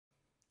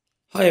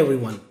Hi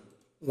everyone,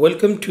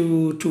 welcome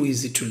to Too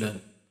Easy to Learn.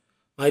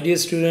 My dear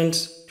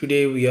students,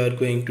 today we are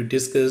going to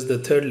discuss the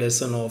third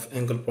lesson of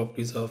angle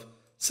properties of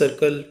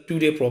circle.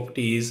 Today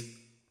property is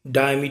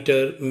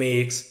diameter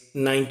makes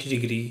 90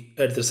 degree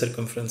at the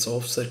circumference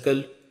of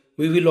circle.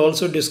 We will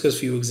also discuss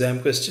few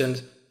exam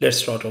questions. Let's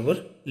start our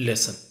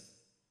lesson.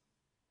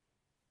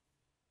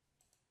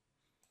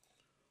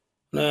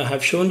 Now I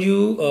have shown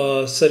you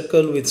a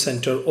circle with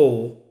center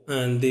O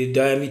and the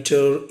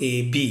diameter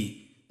AB.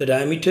 The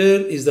diameter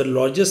is the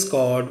largest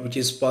chord which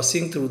is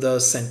passing through the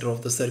center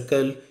of the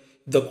circle. If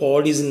the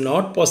chord is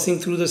not passing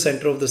through the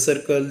center of the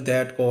circle,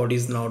 that chord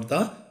is not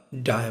the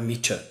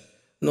diameter.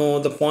 Now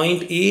the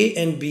point A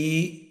and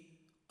B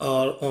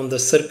are on the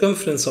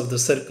circumference of the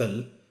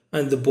circle,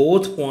 and the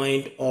both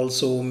point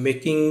also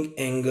making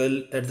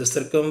angle at the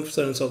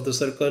circumference of the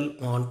circle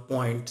on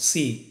point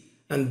C,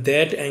 and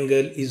that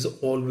angle is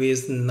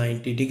always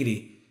 90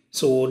 degree.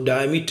 So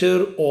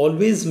diameter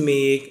always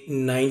make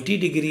 90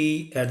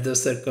 degree at the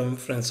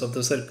circumference of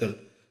the circle.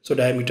 So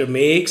diameter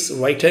makes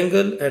right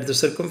angle at the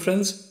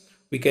circumference.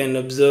 We can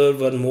observe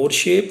one more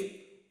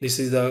shape. This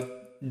is the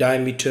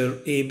diameter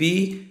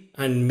AB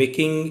and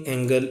making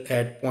angle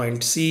at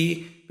point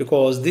C.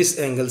 Because this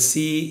angle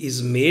C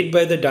is made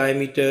by the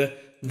diameter,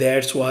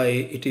 that's why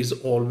it is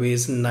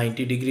always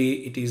 90 degree.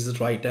 It is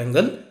right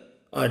angle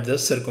at the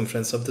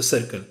circumference of the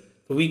circle.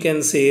 We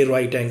can say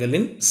right angle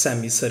in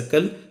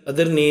semicircle.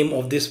 Other name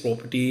of this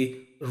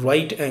property,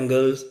 right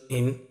angles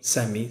in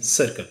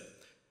semicircle.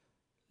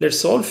 Let's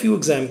solve few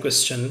exam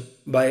question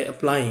by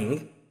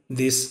applying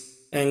this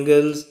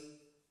angles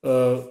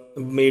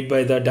made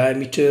by the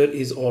diameter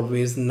is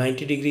always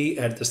 90 degree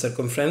at the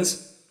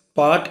circumference.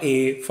 Part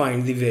A,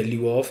 find the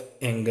value of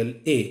angle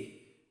A.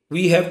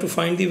 We have to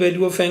find the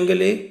value of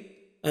angle A,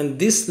 and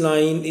this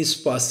line is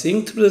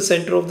passing through the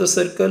center of the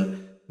circle.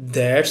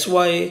 That's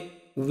why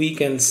we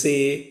can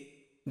say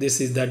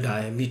this is the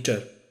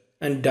diameter,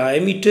 and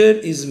diameter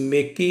is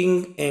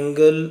making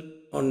angle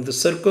on the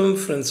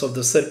circumference of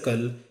the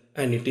circle,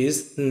 and it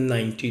is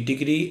 90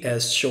 degree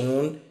as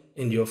shown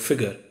in your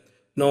figure.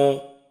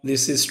 Now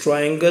this is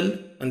triangle,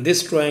 and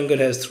this triangle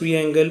has three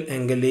angles: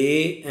 angle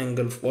A,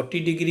 angle 40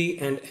 degree,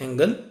 and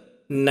angle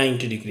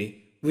 90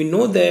 degree. We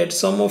know that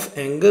sum of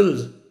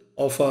angles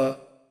of a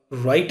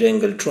right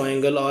angle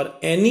triangle or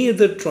any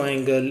other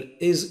triangle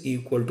is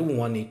equal to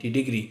 180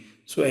 degree.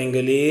 So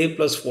angle A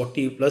plus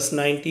 40 plus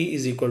 90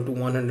 is equal to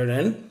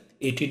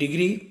 180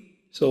 degree.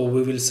 So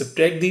we will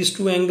subtract these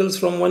two angles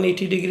from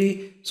 180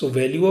 degree. So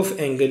value of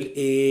angle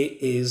A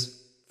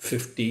is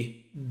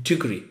 50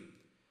 degree.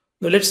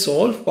 Now let's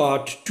solve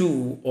part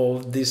 2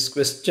 of this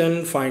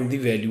question. Find the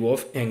value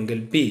of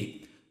angle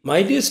B.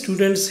 My dear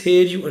students,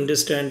 here you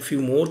understand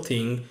few more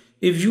things.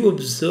 If you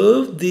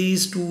observe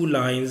these two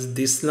lines,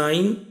 this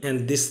line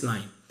and this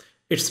line,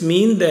 it's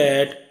mean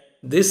that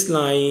this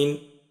line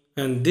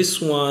and this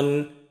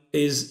one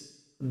is,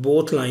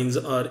 both lines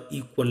are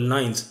equal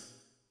lines.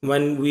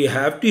 When we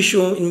have to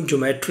show in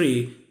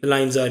geometry the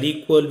lines are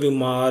equal, we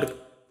mark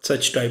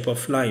such type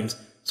of lines.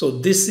 So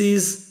this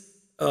is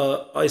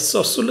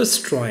isosceles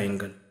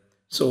triangle.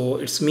 So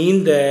it's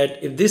mean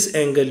that if this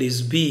angle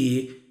is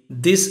B,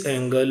 this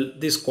angle,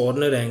 this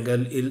corner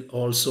angle is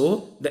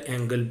also the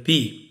angle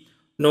B.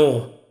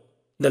 No,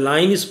 the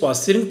line is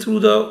passing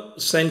through the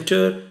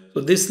center. So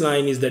this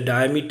line is the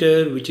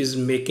diameter which is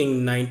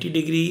making 90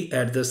 degree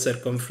at the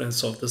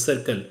circumference of the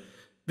circle.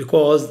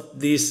 Because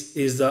this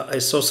is the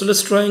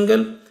isosceles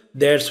triangle,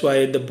 that's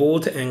why the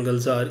both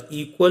angles are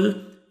equal.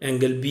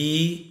 Angle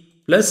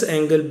B plus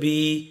angle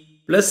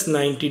B plus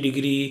 90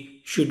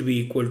 degree should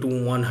be equal to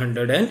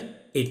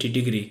 180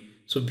 degree.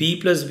 So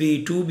B plus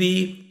B,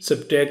 2B,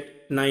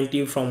 subtract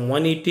 90 from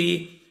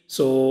 180.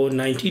 So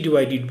 90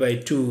 divided by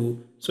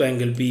 2. So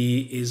angle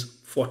B is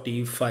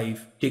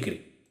 45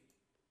 degree.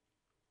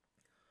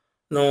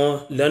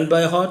 Now learn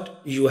by heart.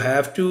 You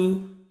have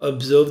to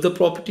observe the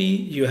property.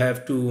 You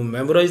have to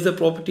memorize the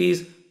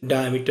properties.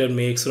 Diameter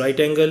makes right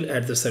angle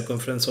at the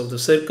circumference of the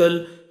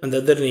circle, and the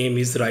other name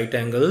is right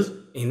angles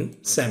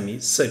in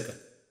semicircle.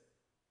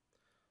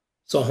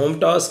 So home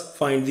task,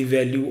 find the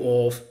value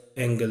of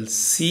angle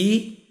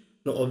C.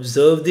 Now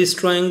observe this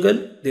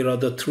triangle. There are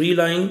the three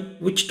lines.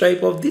 Which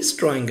type of this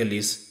triangle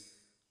is?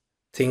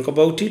 Think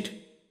about it.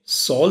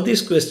 Solve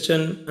this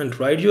question and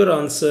write your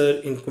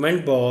answer in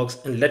comment box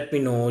and let me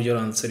know your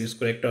answer is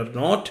correct or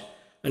not.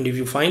 And if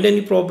you find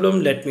any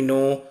problem, let me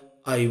know.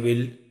 I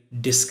will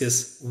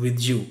discuss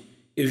with you.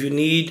 If you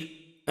need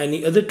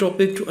any other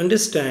topic to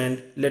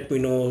understand, let me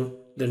know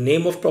the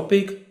name of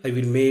topic. I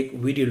will make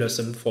video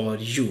lesson for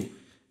you.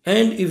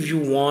 And if you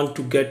want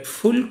to get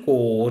full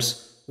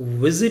course,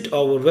 visit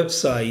our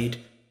website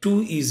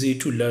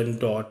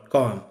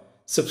tooeasytolearn.com.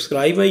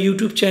 Subscribe my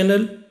YouTube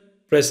channel.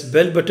 Press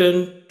bell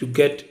button to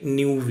get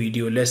new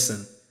video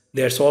lesson.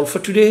 That's all for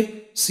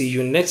today. See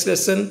you next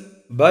lesson.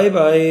 Bye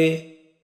bye.